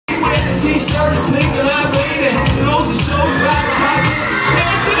T-shirt is pink and I'm waiting. Those are shows back tracking.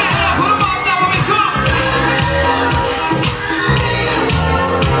 Hands in the air, put them up now when we come.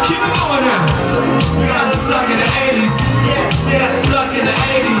 Keep it going now. We got stuck in the 80s. Yeah, stuck in the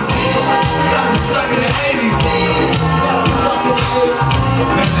 80s. We got stuck in the 80s.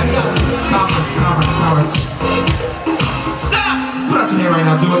 Conference. Stop! Put out your hand right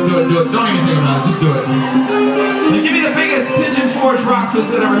now. Do it. Don't even think about it. Just do it. Now give me the biggest Pigeon Forge rock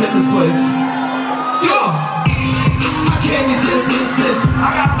fist that ever hit this place. Go! I can't get this. I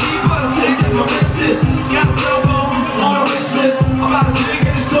got B plus stickers, my wrist is. Got a cell phone on a wish list. I'm about as big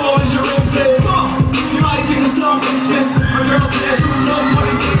and as tall as your ribs is. You might think the song misfits. My girl says she was up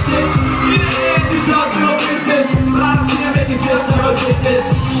 26 inch. Get it in, you talk no business. But I don't care, make it just never get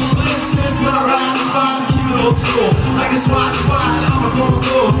this. For instance, when I rise the spots, keep it old school. Like a squash, I'm a grown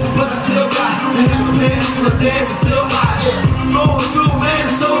tool. But I still got the hammer pants and the dance is still hot. Yeah, rolling through, man,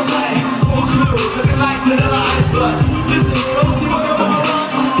 it's so tight. No clue, looking like vanilla ice, but listen, don't see what I'm on.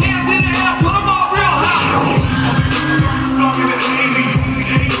 Hands in the air, put them all real high. Stuck in the 80s.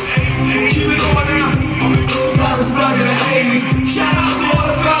 Keep it going now. Got me stuck in the 80s. Shout out to all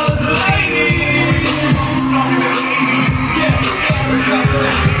the fellas and ladies. Stuck in the 80s. Yeah, stuck in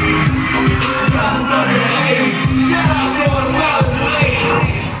the 80s. Got stuck in the 80s. Shout out to all the fellas and ladies.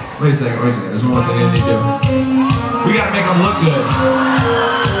 Wait a second. There's one more thing I need to do. We gotta make them look good.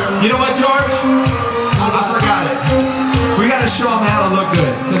 You know what, George? I forgot it. We gotta show them how to look good.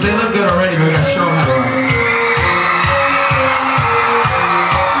 Because they